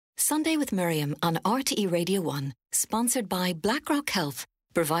Sunday with Miriam on RTE Radio 1, sponsored by BlackRock Health,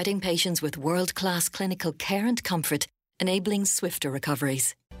 providing patients with world-class clinical care and comfort, enabling swifter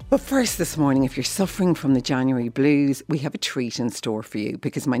recoveries. But first this morning, if you're suffering from the January blues, we have a treat in store for you,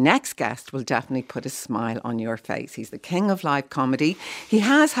 because my next guest will definitely put a smile on your face. He's the king of live comedy. He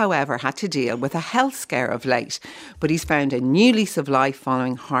has, however, had to deal with a health scare of late, but he's found a new lease of life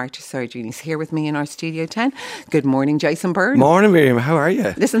following heart surgery. And he's here with me in our Studio 10. Good morning, Jason Byrne. Morning, Miriam. How are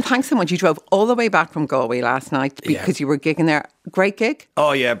you? Listen, thanks so much. You drove all the way back from Galway last night because you were gigging there. Great gig.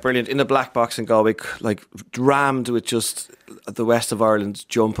 Oh yeah, brilliant. In the Black Box in Galway, like rammed with just the west of Ireland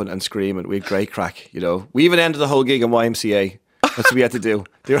jumping and screaming. We had great crack, you know. We even ended the whole gig in YMCA. That's what we had to do.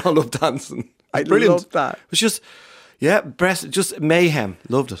 They were all up dancing. I brilliant. love that. It was just, just mayhem.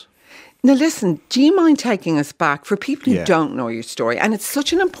 Loved it. Now listen, do you mind taking us back for people who don't know your story? And it's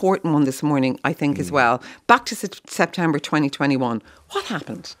such an important one this morning, I think, as well. Back to September 2021. What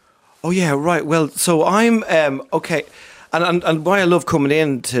happened? Oh yeah, right. Well, so I'm, okay. And why I love coming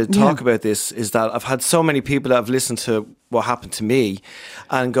in to talk about this is that I've had so many people that have listened to what happened to me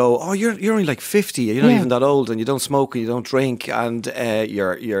and go, oh, you're only like 50, you're not even that old, and you don't smoke and you don't drink, and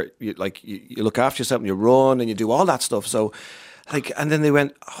you look after yourself and you run and you do all that stuff. So and then they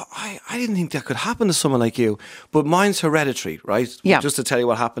went, oh, I didn't think that could happen to someone like you, but mine's hereditary, right? Yeah. Just to tell you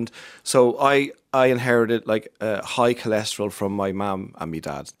what happened. So I inherited high cholesterol from my mum and my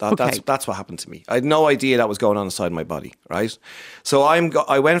dad. That's what happened to me. I had no idea that was going on inside my body, right? So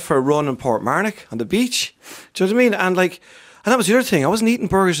I went for a run in Portmarnock on the beach. Do you know what I mean? And that was the other thing. I wasn't eating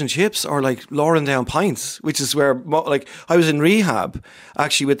burgers and chips or lowering down pints, which is where I was in rehab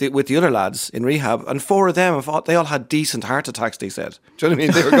actually with the other lads in rehab, and 4 of them they all had decent heart attacks. They said, do you know what I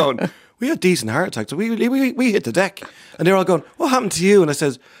mean? They were going, we had decent heart attacks. We hit the deck, and they were all going, what happened to you? And I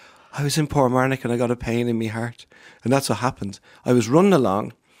said, I was in Portmarnock and I got a pain in my heart, and that's what happened. I was running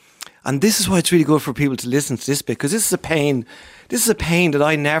along, and this is why it's really good for people to listen to this bit, because this is a pain. This is a pain that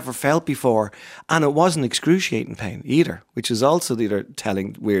I never felt before, and it wasn't excruciating pain either, which is also the other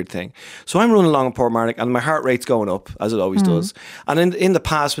telling weird thing. So I'm running along in Portmarnock, and my heart rate's going up, as it always does. And in the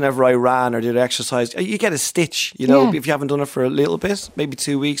past, whenever I ran or did exercise, you get a stitch, you know, if you haven't done it for a little bit, maybe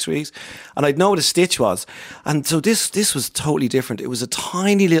 2 weeks, 3 weeks. And I'd know what a stitch was. And so this was totally different. It was a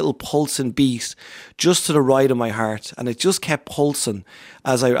tiny little pulsing beat just to the right of my heart, and it just kept pulsing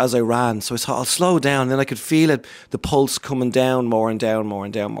as I ran. So I thought, I'll slow down, and then I could feel it, the pulse coming down more and down more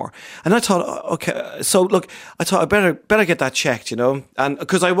and down more. And I thought, okay, so look, I thought I better get that checked, you know, and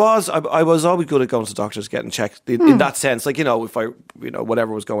because I was always good at going to doctors, getting checked in that sense, like, you know, if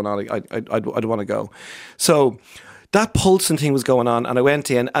whatever was going on, I'd want to go. So that pulsing thing was going on, and I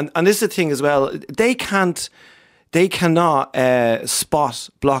went in, and this is the thing as well, they cannot spot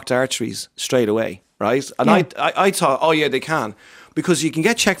blocked arteries straight away, right? And I thought, oh yeah, they can. Because you can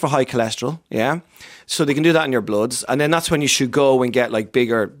get checked for high cholesterol, so they can do that in your bloods, and then that's when you should go and get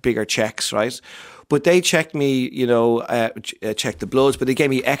bigger checks, right? But they checked me, you know, checked the bloods, but they gave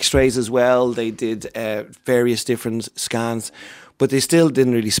me X-rays as well. They did various different scans, but they still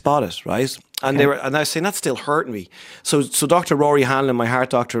didn't really spot it, right? And I was saying, that's still hurting me. So Dr. Rory Hanlon, my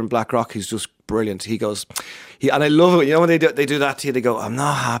heart doctor in Blackrock, he's just brilliant. He goes, and I love it. You know, when they do that to you, they go, I'm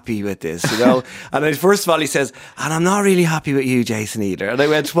not happy with this, you know. And then first of all, he says, and I'm not really happy with you, Jason, either. And I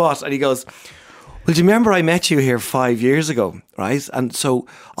went, what? And he goes, well, do you remember I met you here 5 years ago, right? And so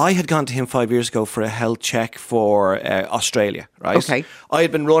I had gone to him 5 years ago for a health check for Australia, right? Okay. I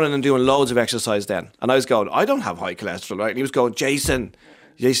had been running and doing loads of exercise then. And I was going, I don't have high cholesterol, right? And he was going, Jason,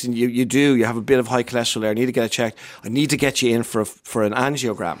 you do. You have a bit of high cholesterol there. I need to get it checked. I need to get you in for an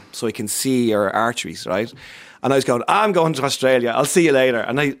angiogram so I can see your arteries, right? And I was going, I'm going to Australia. I'll see you later.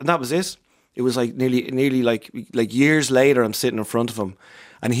 And that was it. It was like nearly like years later, I'm sitting in front of him.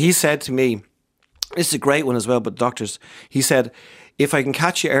 And he said to me, this is a great one as well, but doctors, he said, if I can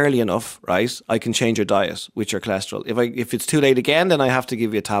catch you early enough, right, I can change your diet with your cholesterol. If it's too late again, then I have to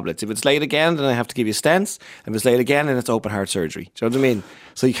give you tablets. If it's late again, then I have to give you stents. If it's late again, then it's open heart surgery. Do you know what I mean?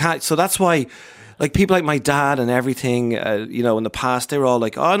 So you can't. So that's why, like, people like my dad and everything, you know, in the past, they were all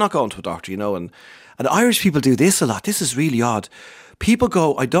like, oh, I'm not going to a doctor, you know. And Irish people do this a lot. This is really odd. People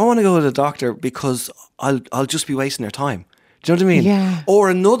go, I don't want to go to the doctor because I'll just be wasting their time. Do you know what I mean? Yeah.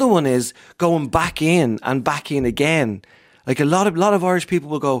 Or another one is going back in again. Like a lot of Irish people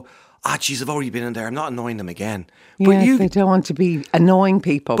will go, geez, I've already been in there. I'm not annoying them again. But they don't want to be annoying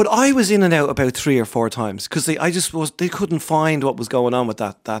people. But I was in and out about 3 or 4 times because they couldn't find what was going on with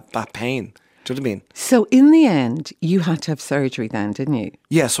that pain. Do you know Do you know what I mean? So in the end, you had to have surgery then, didn't you?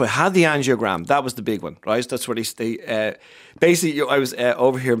 Yeah, so I had the angiogram. That was the big one, right? That's where they basically, I was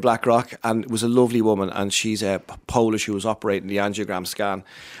over here in Blackrock, and it was a lovely woman, and she's Polish, who was operating the angiogram scan.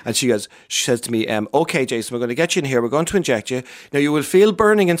 And she says to me, okay, Jason, we're going to get you in here. We're going to inject you. Now, you will feel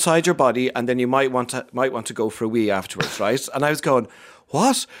burning inside your body, and then you might want to go for a wee afterwards, right? And I was going,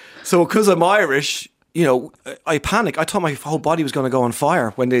 what? So because I'm Irish, you know, I panicked. I thought my whole body was going to go on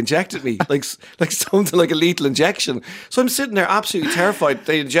fire when they injected me, like something like a lethal injection. So I'm sitting there absolutely terrified.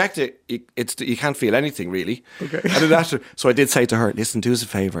 They inject it, you can't feel anything really. Okay. And then so I did say to her, listen, do us a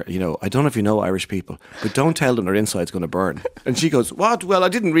favour. You know, I don't know if you know Irish people, but don't tell them their inside's going to burn. And she goes, what? Well, I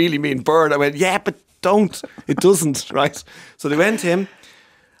didn't really mean burn. I went, yeah, but don't. It doesn't, right? So they went in.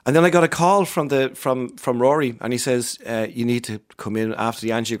 And then I got a call from Rory, and he says, you need to come in after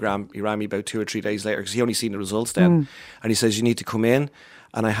the angiogram. He rang me about 2 or 3 days later because he only seen the results then. And he says, you need to come in.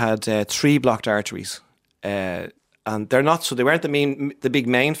 And I had 3 blocked arteries. And they're not, so they weren't the big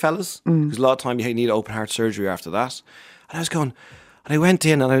main fellas, because a lot of time you need open heart surgery after that. And I was going, and I went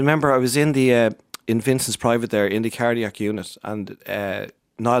in, and I remember I was in in Vincent's private there, in the cardiac unit, and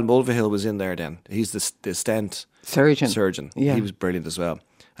Niall Mulvihill was in there then. He's the stent surgeon. Yeah. He was brilliant as well.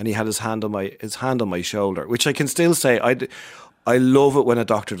 And he had his hand on my shoulder, which I can still say I love it when a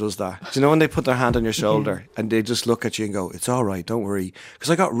doctor does that. Do you know when they put their hand on your shoulder and they just look at you and go, "It's all right, don't worry." Because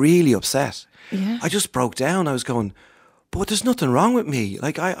I got really upset. Yeah. I just broke down. I was going, but there's nothing wrong with me.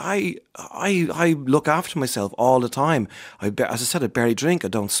 Like I look after myself all the time. As I said, I barely drink. I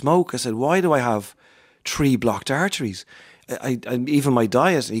don't smoke. I said, why do I have 3 blocked arteries? I even my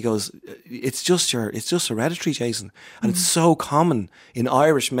diet. He goes, it's just hereditary, Jason, and it's so common in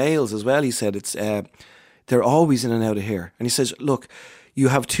Irish males as well. He said it's they're always in and out of here. And he says, look, you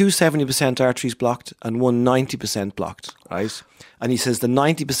have 2 70% arteries blocked and 1 90% blocked, right? And he says the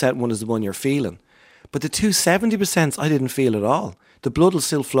 90% one is the one you're feeling, but the 2 70% I didn't feel at all. The blood will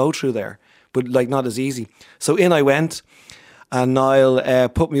still flow through there, but like not as easy. So in I went. And Niall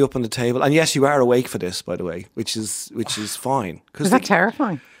put me up on the table. And yes, you are awake for this, by the way, which is fine. Is that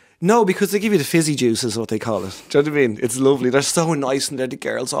terrifying? No, because they give you the fizzy juice is what they call it. Do you know what I mean? It's lovely. They're so nice, and they're the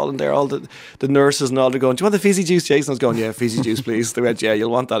girls all in there, all the nurses and all. They're going, do you want the fizzy juice? Jason was going, yeah, fizzy juice, please. They went, yeah,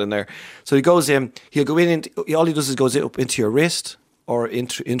 you'll want that in there. So he goes in. He'll go in. All he does is goes up into your wrist or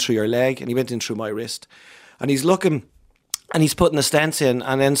into your leg. And he went in through my wrist. And he's looking, and he's putting the stents in.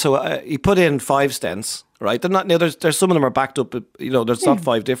 And then so he put in 5 stents. Right, they're not. Now, there's some of them are backed up. But, you know, there's not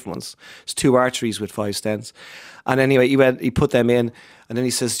 5 different ones. It's 2 arteries with 5 stents. And anyway, he put them in, and then he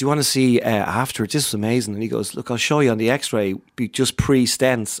says, "Do you want to see afterwards? This is amazing." And he goes, "Look, I'll show you on the X-ray, just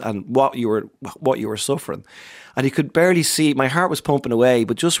pre-stents and what you were suffering." And he could barely see. My heart was pumping away,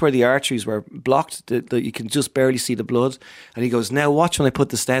 but just where the arteries were blocked, you can just barely see the blood. And he goes, "Now watch when I put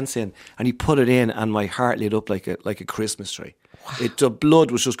the stents in." And he put it in, and my heart lit up like a Christmas tree. Wow. The blood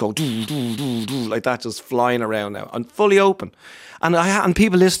was just going doo, doo, doo, doo, like that, just flying around now, and fully open. And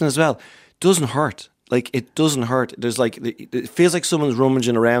people listening as well, doesn't hurt. Like, it doesn't hurt. There's like, it feels like someone's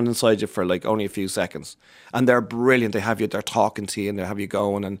rummaging around inside you for like only a few seconds. And they're brilliant. They're talking to you and they have you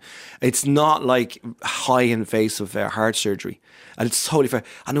going. And it's not like high invasive heart surgery. And it's totally fair.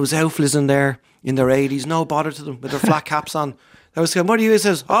 And there was outfielders in there in their 80s, no bother to them, with their flat caps on. I was saying, what are you? He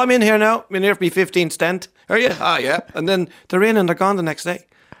says, "Oh, I'm in here now. I'm in here for my 15th stent." Are you? Ah, yeah. And then they're in and they're gone the next day,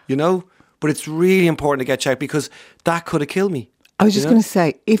 you know? But it's really important to get checked because that could have killed me. I was just going to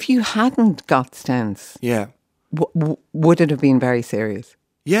say, if you hadn't got stents, yeah, would it have been very serious?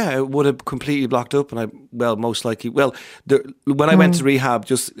 Yeah, it would have completely blocked up, and most likely. Well, when I went to rehab,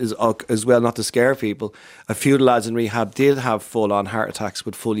 just as well, not to scare people, a few of the lads in rehab did have full-on heart attacks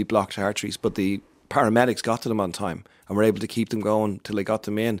with fully blocked arteries, but the paramedics got to them on time and were able to keep them going till they got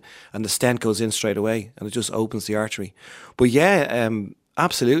them in, and the stent goes in straight away, and it just opens the artery. But yeah,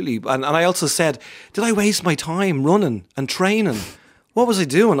 absolutely. And I also said, did I waste my time running and training? What was I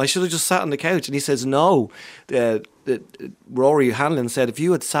doing? I should have just sat on the couch. And he says, no. Rory Hanlon said, if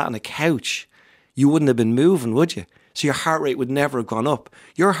you had sat on a couch, you wouldn't have been moving, would you? So your heart rate would never have gone up.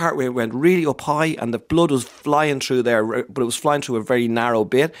 Your heart rate went really up high, and the blood was flying through there, but it was flying through a very narrow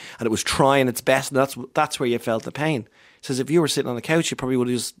bit, and it was trying its best, and that's where you felt the pain. He says, if you were sitting on the couch, you probably would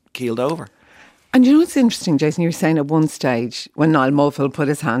have just keeled over. And you know what's interesting, Jason? You were saying at one stage when Niall Mulvihill put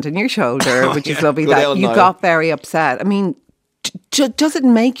his hand on your shoulder, which is lovely, that you got very upset. I mean, does it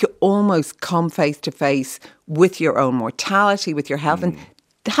make you almost come face to face with your own mortality, with your health? And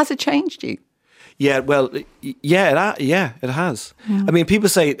has it changed you? Yeah, well, yeah, it has. Yeah. I mean, people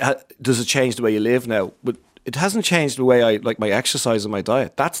say, does it change the way you live now? But it hasn't changed the way I like my exercise and my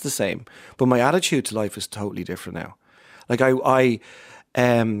diet. That's the same. But my attitude to life is totally different now. Like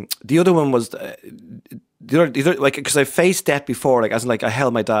The other one was the other like, because I faced death before, like as in, like I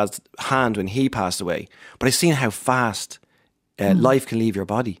held my dad's hand when he passed away, but I seen how fast life can leave your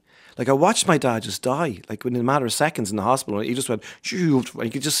body. Like I watched my dad just die, like within a matter of seconds in the hospital. He just went, and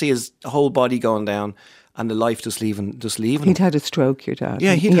you could just see his whole body going down, and the life just leaving. He'd had a stroke, your dad.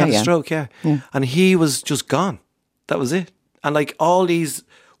 Yeah, he'd had a stroke. Yeah, and he was just gone. That was it. And like all these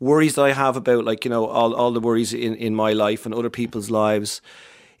worries that I have about, like, you know, all the worries in my life and other people's lives.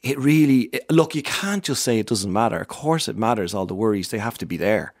 It really, look, you can't just say it doesn't matter. Of course it matters, all the worries, they have to be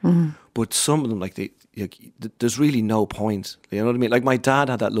there. But some of them, like, there's really no point. You know what I mean? Like my dad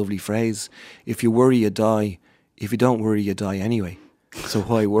had that lovely phrase, if you worry, you die. If you don't worry, you die anyway. So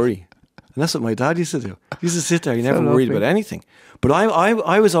why worry? And that's what my dad used to do. He used to sit there, he never worried about anything. But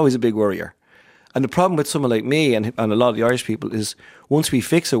I was always a big worrier. And the problem with someone like me and a lot of the Irish people is once we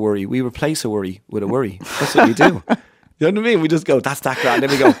fix a worry, we replace a worry with a worry. That's what we do. You know what I mean? We just go, that's that grand.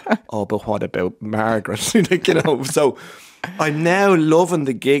 And then we go, oh, but what about Margaret? Like, you know, so I'm now loving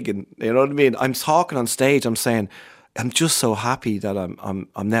the gig, and you know what I mean? I'm talking on stage, I'm saying, I'm just so happy that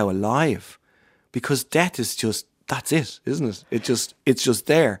I'm now alive, because death is just, that's it, isn't it? It's just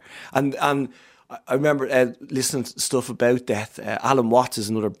there. And I remember listening to stuff about death. Alan Watts is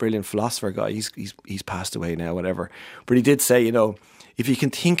another brilliant philosopher guy. He's passed away now, whatever. But he did say, you know, if you can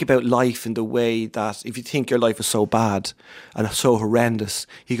think about life in the way that, if you think your life is so bad and so horrendous,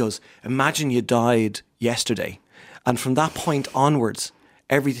 he goes, imagine you died yesterday. And from that point onwards,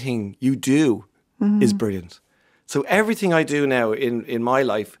 everything you do is brilliant. So everything I do now in my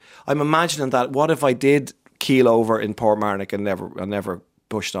life, I'm imagining that, what if I did keel over in Portmarnock and never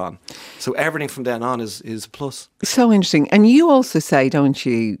pushed on? So everything from then on is a plus. So interesting. And you also say, don't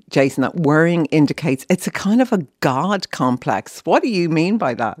you, Jason, that worrying indicates it's a kind of a God complex. What do you mean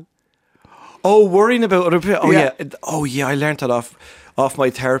by that? Oh, worrying about other people. Oh yeah, I learned that off my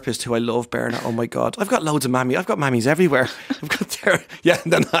therapist, who I love, Bernard. Oh my God, I've got loads of mammy. I've got mammies everywhere. I've got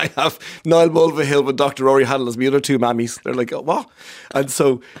and then I have Niall Mulvihill with Dr. Rory Hannell as my other two mammies. They're like, oh, what? And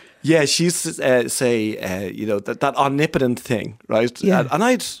so, yeah, she used to say, you know, that omnipotent thing, right? Yeah. And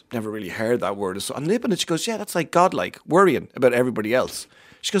I'd never really heard that word. So omnipotent, she goes, yeah, that's like godlike, worrying about everybody else.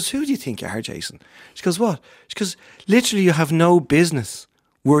 She goes, who do you think you are, Jason? She goes, what? She goes, literally, you have no business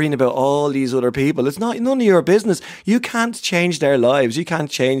worrying about all these other people. It's none of your business. You can't change their lives. You can't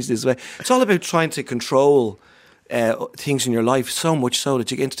change this way. It's all about trying to control things in your life, so much so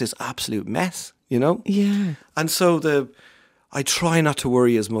that you get into this absolute mess, you know? Yeah. And so I try not to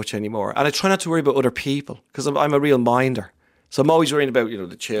worry as much anymore. And I try not to worry about other people, because I'm a real minder. So I'm always worrying about, you know,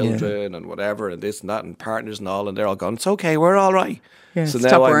 the children and whatever and this and that and partners and all, and they're all gone. It's okay, we're all right. Yeah, so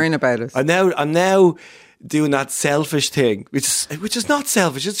stop worrying about it. I'm now doing that selfish thing, which is not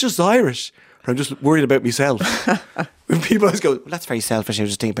selfish, it's just Irish. I'm just worried about myself. When people always go, well, that's very selfish, you're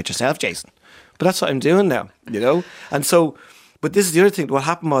just thinking about yourself, Jason. But that's what I'm doing now, you know? And so, but this is the other thing. What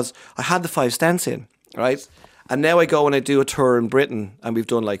happened was, I had the 5 stents in, right? And now I go and I do a tour in Britain, and we've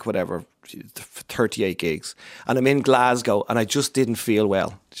done like whatever, 38 gigs. And I'm in Glasgow, and I just didn't feel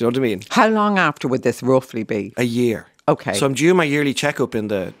well. Do you know what I mean? How long after would this roughly be? A year. Okay. So I'm due my yearly checkup in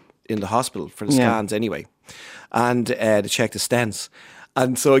the hospital for the scans anyway, and to check the stents.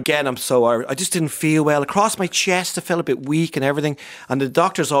 And so again, I just didn't feel well. Across my chest, I felt a bit weak and everything. And the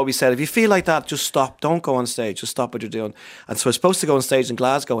doctors always said, if you feel like that, just stop. Don't go on stage. Just stop what you're doing. And so I was supposed to go on stage in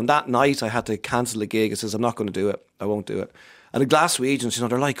Glasgow. And that night, I had to cancel the gig. I says, I'm not going to do it. I won't do it. And the Glaswegians, you know,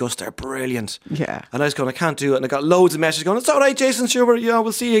 they're like us. They're brilliant. Yeah. And I was going, I can't do it. And I got loads of messages going, it's all right, Jason, sure,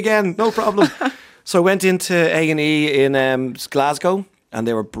 we'll see you again. No problem. So I went into A&E in Glasgow. And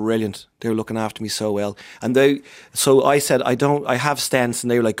they were brilliant. They were looking after me so well. And so I said, I have stents.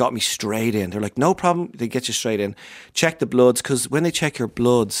 And they were like, got me straight in. They're like, no problem. They get you straight in. Check the bloods. Because when they check your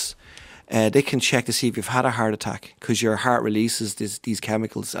bloods, they can check to see if you've had a heart attack. Because your heart releases these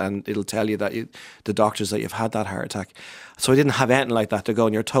chemicals. And it'll tell you that the doctors that you've had that heart attack. So I didn't have anything like that. They're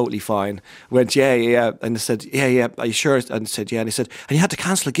going, you're totally fine. I went, yeah. And they said, yeah. Are you sure? And I said, yeah. And they said, and you had to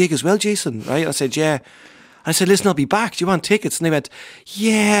cancel a gig as well, Jason, right? And I said, yeah. I said, listen, I'll be back. Do you want tickets? And they went,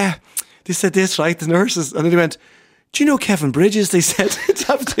 yeah. They said this, right? The nurses. And then they went, do you know Kevin Bridges? They said, to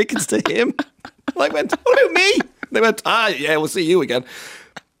have tickets to him. And I went, what about me? And they went, yeah, we'll see you again.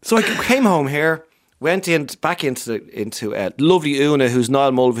 So I came home here, went back into lovely Una, who's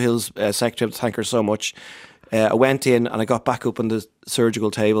Niall Mulvihill's secretary. I thank her so much. I went in and I got back up on the surgical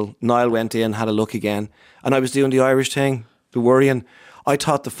table. Niall went in, had a look again. And I was doing the Irish thing, the worrying. I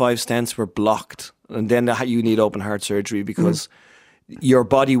thought the 5 stents were blocked. And then you need open heart surgery because your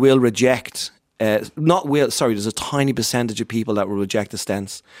body will reject, there's a tiny percentage of people that will reject the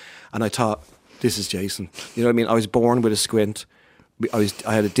stents. And I thought, this is Jason. You know what I mean? I was born with a squint.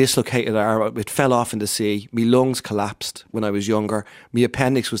 I had a dislocated arm. It fell off in the sea. My lungs collapsed when I was younger. My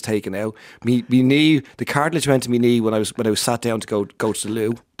appendix was taken out. My knee, the cartilage went to my knee when I was sat down to go to the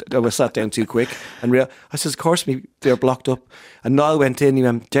loo. I was sat down too quick. And I says, of course, they're blocked up. And Niall went in. He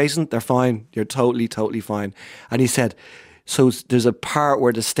went, Jason, they're fine. You're totally, totally fine. And he said, so there's a part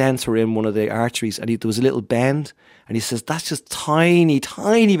where the stents were in one of the arteries, and there was a little bend. And he says, that's just tiny,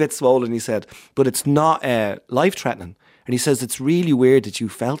 tiny bit swollen. He said, but it's not life threatening. And he says, it's really weird that you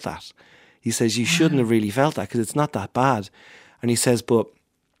felt that. He says, you shouldn't have really felt that because it's not that bad. And he says, but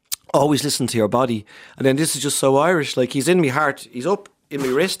always listen to your body. And then this is just so Irish. Like, he's in my heart. He's up in my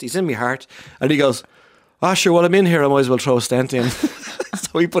wrist. He's in my heart. And he goes, sure, while I'm in here, I might as well throw a stent in.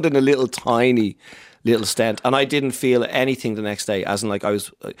 So he put in a little tiny little stent. And I didn't feel anything the next day. As in, like,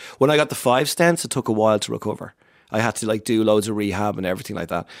 when I got the 5 stents, it took a while to recover. I had to like do loads of rehab and everything like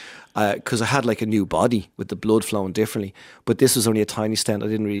that because I had like a new body with the blood flowing differently. But this was only a tiny stent.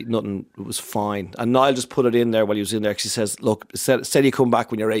 Nothing, it was fine. And Niall just put it in there while he was in there because he says, look, said you come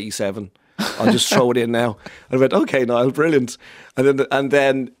back when you're 87. I'll just throw it in now. And I went, okay, Niall, brilliant. And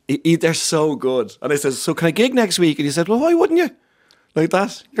then they're so good. And I said, so can I gig next week? And he said, well, why wouldn't you? Like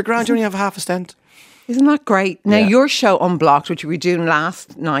that. You're grand, you only have half a stent. Isn't that great? Now, your show Unblocked, which we were doing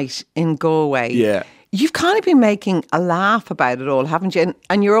last night in Galway. Yeah. You've kind of been making a laugh about it all, haven't you?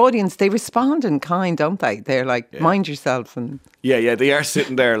 And your audience, they respond in kind, don't they? They're like, mind yourself. And yeah, they are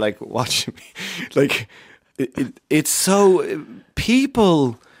sitting there like watching me. Like, it's so,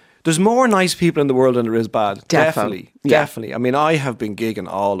 people, there's more nice people in the world than there is bad. Definitely. I mean, I have been gigging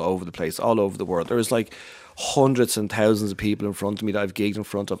all over the place, all over the world. There's like hundreds and thousands of people in front of me that I've gigged in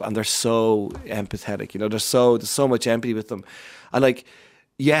front of, and they're so empathetic, you know, there's so much empathy with them. And like,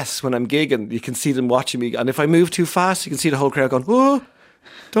 yes, when I'm gigging, you can see them watching me. And if I move too fast, you can see the whole crowd going, whoa,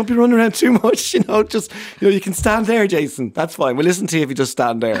 don't be running around too much. You can stand there, Jason. That's fine. We'll listen to you if you just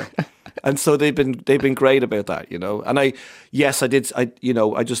stand there. And so they've been great about that, you know. And I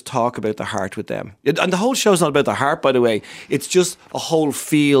just talk about the heart with them. And the whole show's not about the heart, by the way. It's just a whole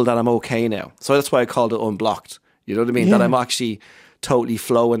feel that I'm okay now. So that's why I called it Unblocked. You know what I mean? Yeah. That I'm actually totally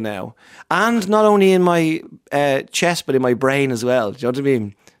flowing now. And not only in my chest, but in my brain as well. Do you know what I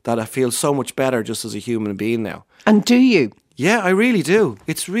mean? That I feel so much better just as a human being now. And do you? Yeah, I really do.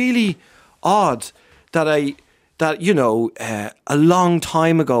 It's really odd that a long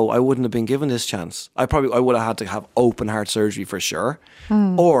time ago I wouldn't have been given this chance. I would have had to have open heart surgery for sure,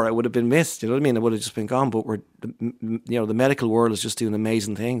 or I would have been missed. You know what I mean? I would have just been gone. But the medical world is just doing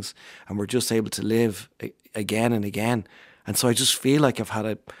amazing things, and we're just able to live again and again. And so I just feel like I've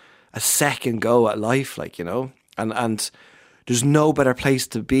had a second go at life, like, you know, and there's no better place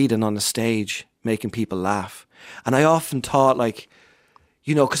to be than on a stage making people laugh. And I often thought, like,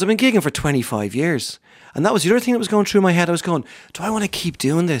 you know, because I've been gigging for 25 years. And that was the other thing that was going through my head. I was going, do I want to keep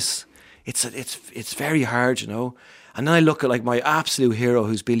doing this? It's very hard, you know. And then I look at like my absolute hero,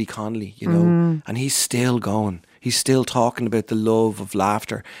 who's Billy Connolly, you know, and he's still going. He's still talking about the love of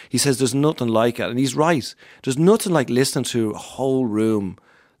laughter. He says there's nothing like it. And he's right. There's nothing like listening to a whole room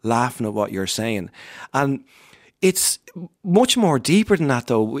laughing at what you're saying. And it's much more deeper than that,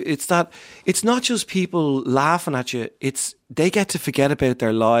 though. It's that it's not just people laughing at you. It's they get to forget about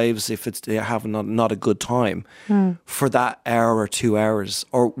their lives if they're having not a good time for that hour or 2 hours.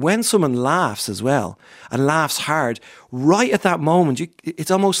 Or when someone laughs as well and laughs hard, right at that moment,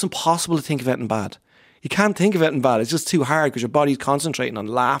 it's almost impossible to think of anything bad. You can't think of anything bad. It's just too hard because your body's concentrating on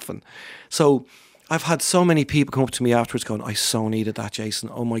laughing. So I've had so many people come up to me afterwards going, I so needed that,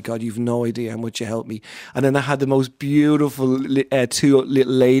 Jason. Oh my God, you've no idea how much you helped me. And then I had the most beautiful 2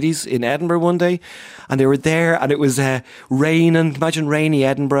 little ladies in Edinburgh one day, and they were there, and it was raining. Imagine rainy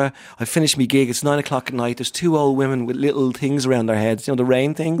Edinburgh. I finished my gig. It's 9 o'clock at night. There's 2 old women with little things around their heads, you know, the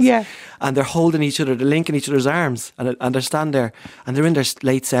rain things. Yeah. And they're holding each other, they're linking each other's arms, and they're standing there, and they're in their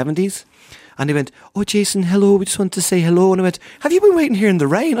late 70s. And they went, oh, Jason, hello, we just wanted to say hello. And I went, have you been waiting here in the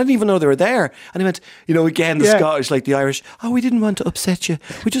rain? I didn't even know they were there. And he went, you know, again, the Scottish, like the Irish, oh, we didn't want to upset you.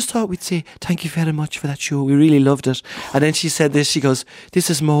 We just thought we'd say thank you very much for that show. We really loved it. And then she said this, she goes, this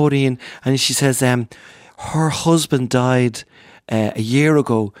is Maureen. And she says, her husband died a year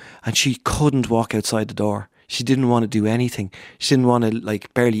ago and she couldn't walk outside the door. She didn't want to do anything. She didn't want to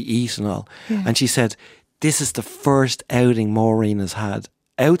like barely eat and all. Yeah. And she said, this is the first outing Maureen has had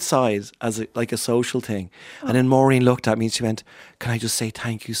outside as a social thing. And then Maureen looked at me and she went, can I just say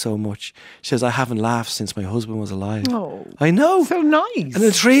thank you so much? She says, I haven't laughed since my husband was alive. Oh, I know. So nice. And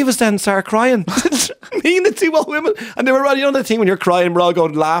the 3 of us then started crying. Me and the 2 old women. And they were running on the thing when you're crying, we're all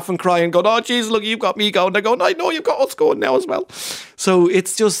going laughing, crying, going, oh Jesus, look, you've got me going. They're going, I know you've got us going now as well. So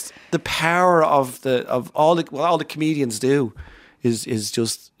it's just the power of all the comedians do is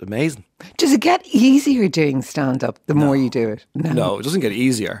just amazing. Does it get easier doing stand-up the more you do it? No, it doesn't get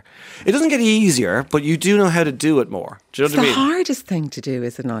easier. It doesn't get easier, but you do know how to do it more. Do you know what I mean? It's the hardest thing to do,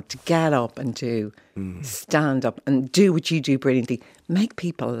 is it not? To get up and do stand up and do what you do brilliantly. Make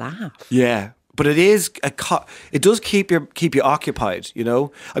people laugh. Yeah. But it does keep you occupied, you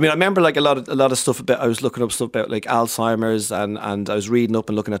know. I mean, I remember like a lot of stuff about. I was looking up stuff about like Alzheimer's, and I was reading up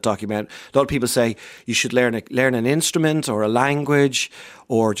and looking at document. A lot of people say you should learn an instrument or a language,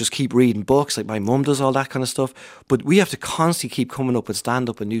 or just keep reading books. Like my mum does all that kind of stuff. But we have to constantly keep coming up with stand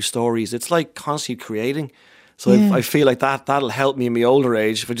up and new stories. It's like constantly creating. So I feel like that'll help me in my older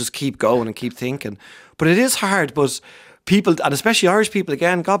age if I just keep going and keep thinking. But it is hard, but. People, and especially Irish people,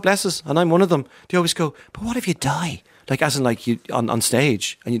 again, God bless us, and I'm one of them, they always go, but what if you die? Like, as in, like, you on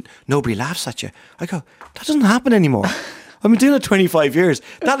stage, and nobody laughs at you. I go, that doesn't happen anymore. I've been doing it 25 years.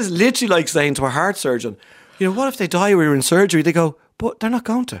 That is literally like saying to a heart surgeon, you know, what if they die when you're in surgery? They go, but they're not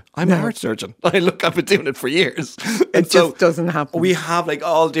going to. I'm a heart surgeon. I've been doing it for years. It just doesn't happen. We have like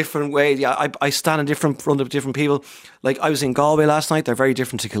all different ways. Yeah, I stand in front of different people. Like I was in Galway last night. They're very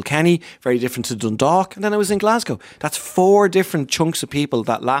different to Kilkenny, very different to Dundalk. And then I was in Glasgow. That's 4 different chunks of people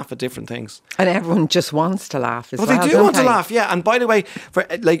that laugh at different things. And everyone just wants to laugh as well. Well, they do want to laugh, yeah. And by the way, for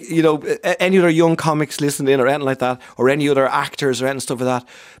like, you know, any other young comics listening in or anything like that, or any other actors or anything stuff like that,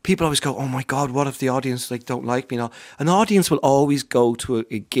 people always go, oh my God, what if the audience like don't like me? You know? An audience will always go to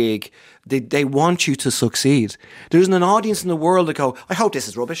a gig. They want you to succeed. There isn't an audience in the world that go, I hope this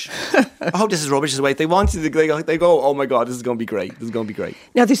is rubbish. I hope this is rubbish. They want you to, they go, oh my God, this is going to be great. This is going to be great.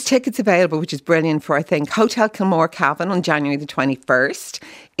 Now, there's tickets available, which is brilliant, for, I think, Hotel Kilmore Cavan on January the 21st,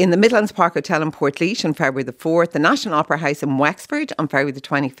 in the Midlands Park Hotel in Portlaoise on February the 4th, the National Opera House in Wexford on February the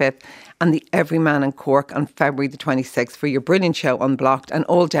 25th, and the Everyman in Cork on February the 26th for your brilliant show Unblocked. And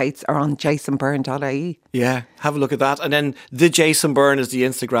all dates are on jasonbyrne.ie. Yeah, have a look at that. And then the Jason Byrne is the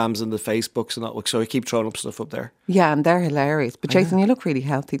Instagrams and the Facebooks and that. So I keep throwing up stuff up there. Yeah, and they're hilarious. But Jason, you look really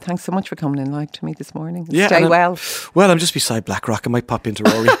healthy. Thanks so much for coming in live to me this morning. Yeah, stay well. Well, I'm just beside Blackrock. I might pop into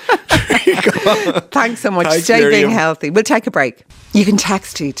Rory. Thanks so much. Thanks, stay Miriam. being healthy. We'll take a break. You can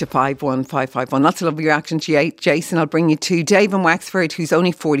text to 51551. Lots of lovely reactions. Jason, I'll bring you to Dave in Wexford, who's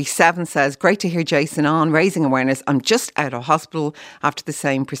only 47, says, great to hear Jason on, raising awareness. I'm just out of hospital after the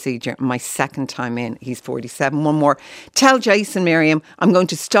same procedure. My second time in. He's 47. One more. Tell Jason, Miriam, I'm going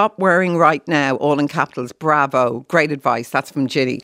to stop worrying right now, all in capitals. Bravo. Great advice. That's from Ginny.